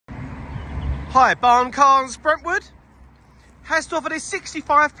Hi, Barn Cars Brentwood has to offer this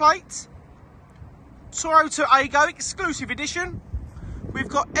 65 plate Toyota Aygo exclusive edition. We've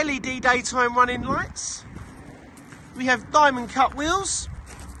got LED daytime running lights. We have diamond cut wheels.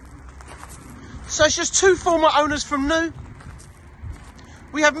 So it's just 2 former owners from new.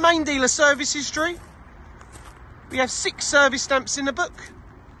 We have main dealer service history. We have 6 service stamps in the book.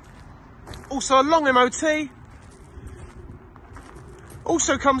 Also a long MOT.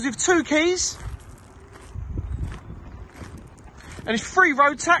 Also comes with 2 keys. And it's free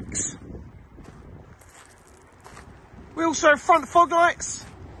road tax. We also have front fog lights.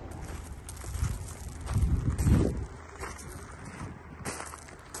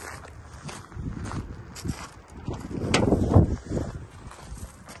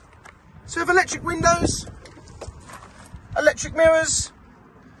 So we have electric windows, electric mirrors.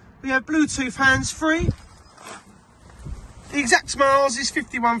 We have Bluetooth hands-free. The exact miles is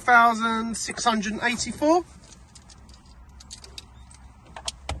 51,684.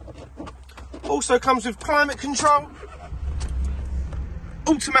 Also comes with climate control,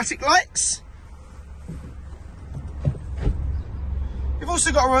 automatic lights. You've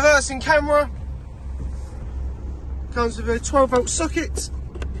also got a reversing camera. Comes with a 12-volt socket,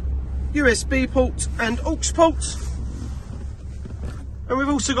 USB port and aux port. And we've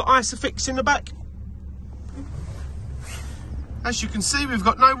also got ISOFIX in the back. As you can see, we've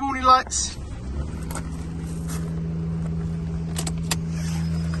got no warning lights.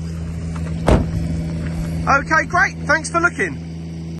 Okay, great. Thanks for looking.